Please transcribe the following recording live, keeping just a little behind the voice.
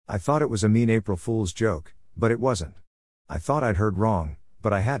I thought it was a mean April Fool's joke, but it wasn't. I thought I'd heard wrong,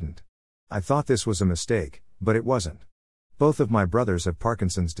 but I hadn't. I thought this was a mistake, but it wasn't. Both of my brothers have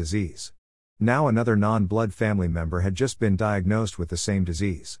Parkinson's disease. Now another non-blood family member had just been diagnosed with the same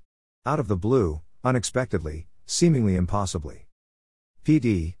disease. Out of the blue, unexpectedly, seemingly impossibly.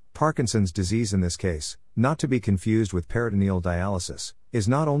 PD, Parkinson's disease in this case, not to be confused with peritoneal dialysis, is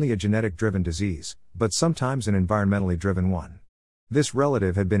not only a genetic-driven disease, but sometimes an environmentally driven one. This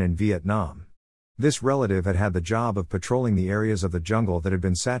relative had been in Vietnam. This relative had had the job of patrolling the areas of the jungle that had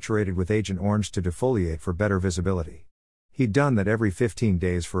been saturated with Agent Orange to defoliate for better visibility. He'd done that every 15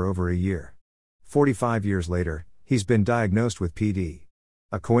 days for over a year. 45 years later, he's been diagnosed with PD.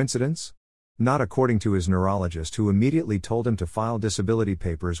 A coincidence? Not according to his neurologist, who immediately told him to file disability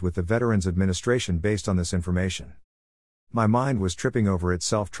papers with the Veterans Administration based on this information. My mind was tripping over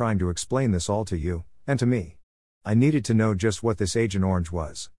itself trying to explain this all to you, and to me. I needed to know just what this Agent Orange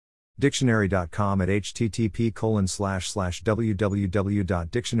was. Dictionary.com at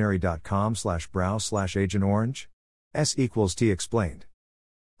http://www.dictionary.com/browse/Agent Orange? S=T explained.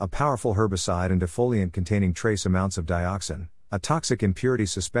 A powerful herbicide and defoliant containing trace amounts of dioxin, a toxic impurity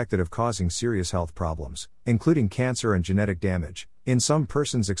suspected of causing serious health problems, including cancer and genetic damage, in some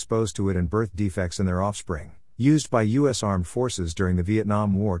persons exposed to it and birth defects in their offspring, used by U.S. Armed Forces during the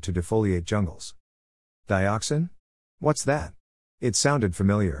Vietnam War to defoliate jungles. Dioxin? What's that? It sounded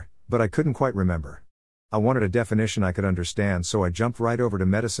familiar, but I couldn't quite remember. I wanted a definition I could understand, so I jumped right over to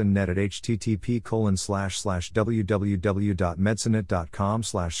MedicineNet at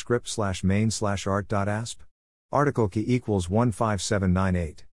http://www.medicinet.com/script/main/art.asp. Article key =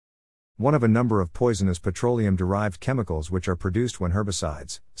 15798. One of a number of poisonous petroleum-derived chemicals which are produced when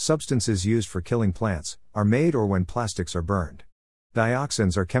herbicides, substances used for killing plants, are made or when plastics are burned.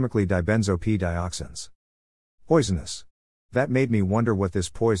 Dioxins are chemically dibenzo p-dioxins. Poisonous. That made me wonder what this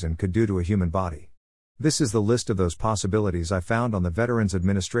poison could do to a human body. This is the list of those possibilities I found on the Veterans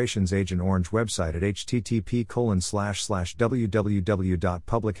Administration's Agent Orange website at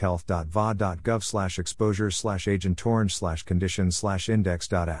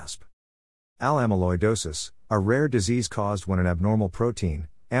http://www.publichealth.va.gov/exposures/agentorange/conditions/index.asp. L-amyloidosis, a rare disease caused when an abnormal protein,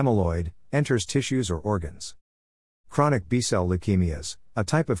 amyloid, enters tissues or organs. Chronic B-cell leukemias, a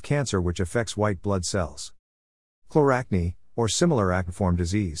type of cancer which affects white blood cells. Chloracne, or similar acneiform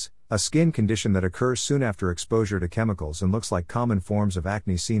disease, a skin condition that occurs soon after exposure to chemicals and looks like common forms of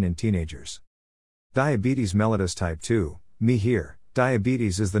acne seen in teenagers. Diabetes mellitus type 2, me here.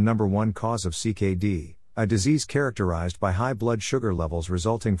 Diabetes is the number one cause of CKD, a disease characterized by high blood sugar levels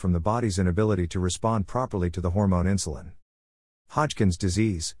resulting from the body's inability to respond properly to the hormone insulin. Hodgkin's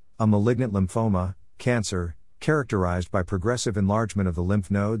disease, a malignant lymphoma, cancer, characterized by progressive enlargement of the lymph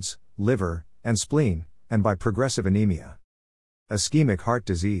nodes, liver, and spleen, and by progressive anemia. Ischemic heart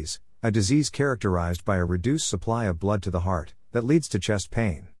disease, a disease characterized by a reduced supply of blood to the heart, that leads to chest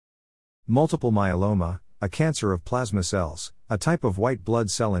pain. Multiple myeloma, a cancer of plasma cells, a type of white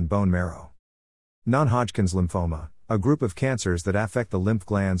blood cell in bone marrow. Non-Hodgkin's lymphoma, a group of cancers that affect the lymph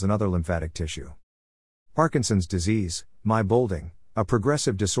glands and other lymphatic tissue. Parkinson's disease, mybolding, a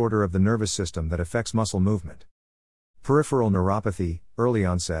progressive disorder of the nervous system that affects muscle movement. Peripheral neuropathy, early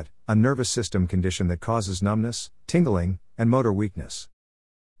onset, a nervous system condition that causes numbness, tingling, and motor weakness.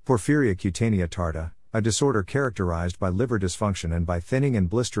 Porphyria cutanea tarda, a disorder characterized by liver dysfunction and by thinning and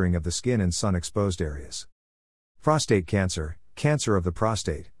blistering of the skin in sun-exposed areas. Prostate cancer, cancer of the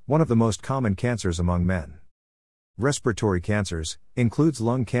prostate, one of the most common cancers among men. Respiratory cancers, includes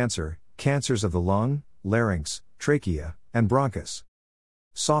lung cancer, cancers of the lung, larynx, trachea, and bronchus.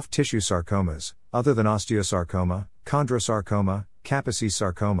 Soft tissue sarcomas, other than osteosarcoma, chondrosarcoma, Kaposi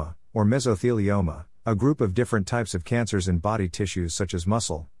sarcoma, or mesothelioma, a group of different types of cancers in body tissues such as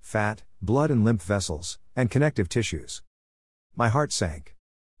muscle, fat, blood and lymph vessels, and connective tissues. My heart sank.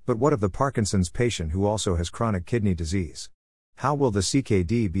 But what of the Parkinson's patient who also has chronic kidney disease? How will the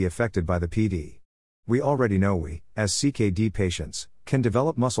CKD be affected by the PD? We already know we, as CKD patients, can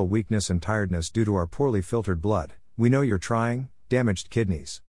develop muscle weakness and tiredness due to our poorly filtered blood. We know you're trying, damaged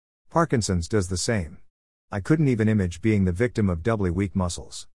kidneys. Parkinson's does the same. I couldn't even image being the victim of doubly weak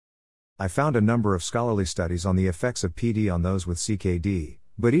muscles. I found a number of scholarly studies on the effects of PD on those with CKD,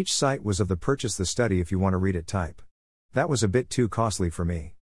 but each site was of the purchase the study if you want to read it type. That was a bit too costly for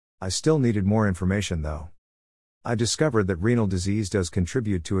me. I still needed more information though. I discovered that renal disease does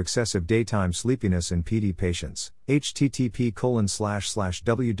contribute to excessive daytime sleepiness in PD patients.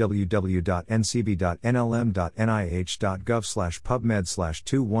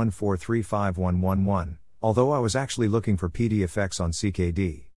 http://www.ncbi.nlm.nih.gov/pubmed/214351111, although I was actually looking for PD effects on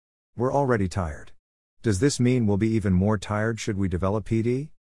CKD. We're already tired. Does this mean we'll be even more tired should we develop PD?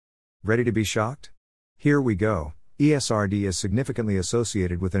 Ready to be shocked? Here we go. ESRD is significantly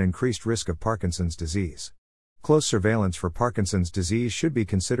associated with an increased risk of Parkinson's disease. Close surveillance for Parkinson's disease should be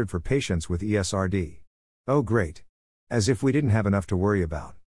considered for patients with ESRD. Oh great! As if we didn't have enough to worry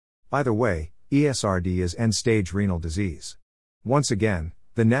about. By the way, ESRD is end-stage renal disease. Once again,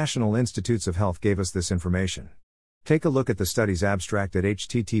 the National Institutes of Health gave us this information. Take a look at the study's abstract at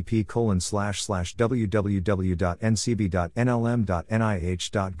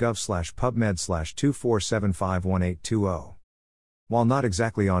http://www.ncbi.nlm.nih.gov/pubmed/2475180. While not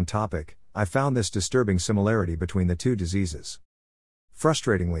exactly on topic, I found this disturbing similarity between the two diseases.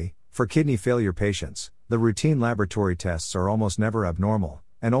 Frustratingly, for kidney failure patients, the routine laboratory tests are almost never abnormal,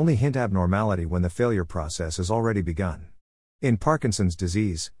 and only hint abnormality when the failure process has already begun. In Parkinson's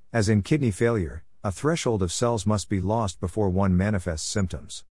disease, as in kidney failure, a threshold of cells must be lost before one manifests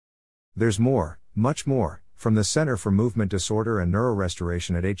symptoms. There's more, much more, from the Center for Movement Disorder and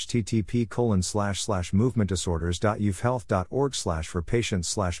Neurorestoration at http://movementdisorders.ufhealth.org/ for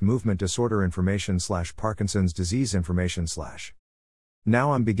patients/movement disorder information/Parkinson's disease information/.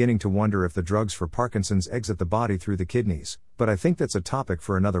 Now I'm beginning to wonder if the drugs for Parkinson's exit the body through the kidneys, but I think that's a topic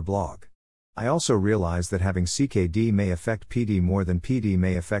for another blog. I also realize that having CKD may affect PD more than PD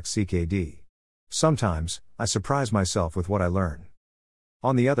may affect CKD. Sometimes, I surprise myself with what I learn.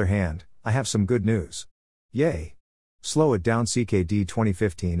 On the other hand, I have some good news. Yay! Slow It Down CKD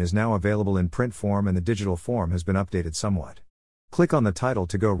 2015 is now available in print form and the digital form has been updated somewhat. Click on the title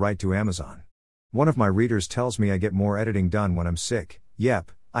to go right to Amazon. One of my readers tells me I get more editing done when I'm sick.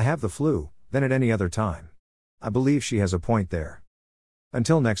 Yep, I have the flu, than at any other time. I believe she has a point there.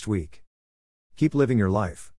 Until next week. Keep living your life.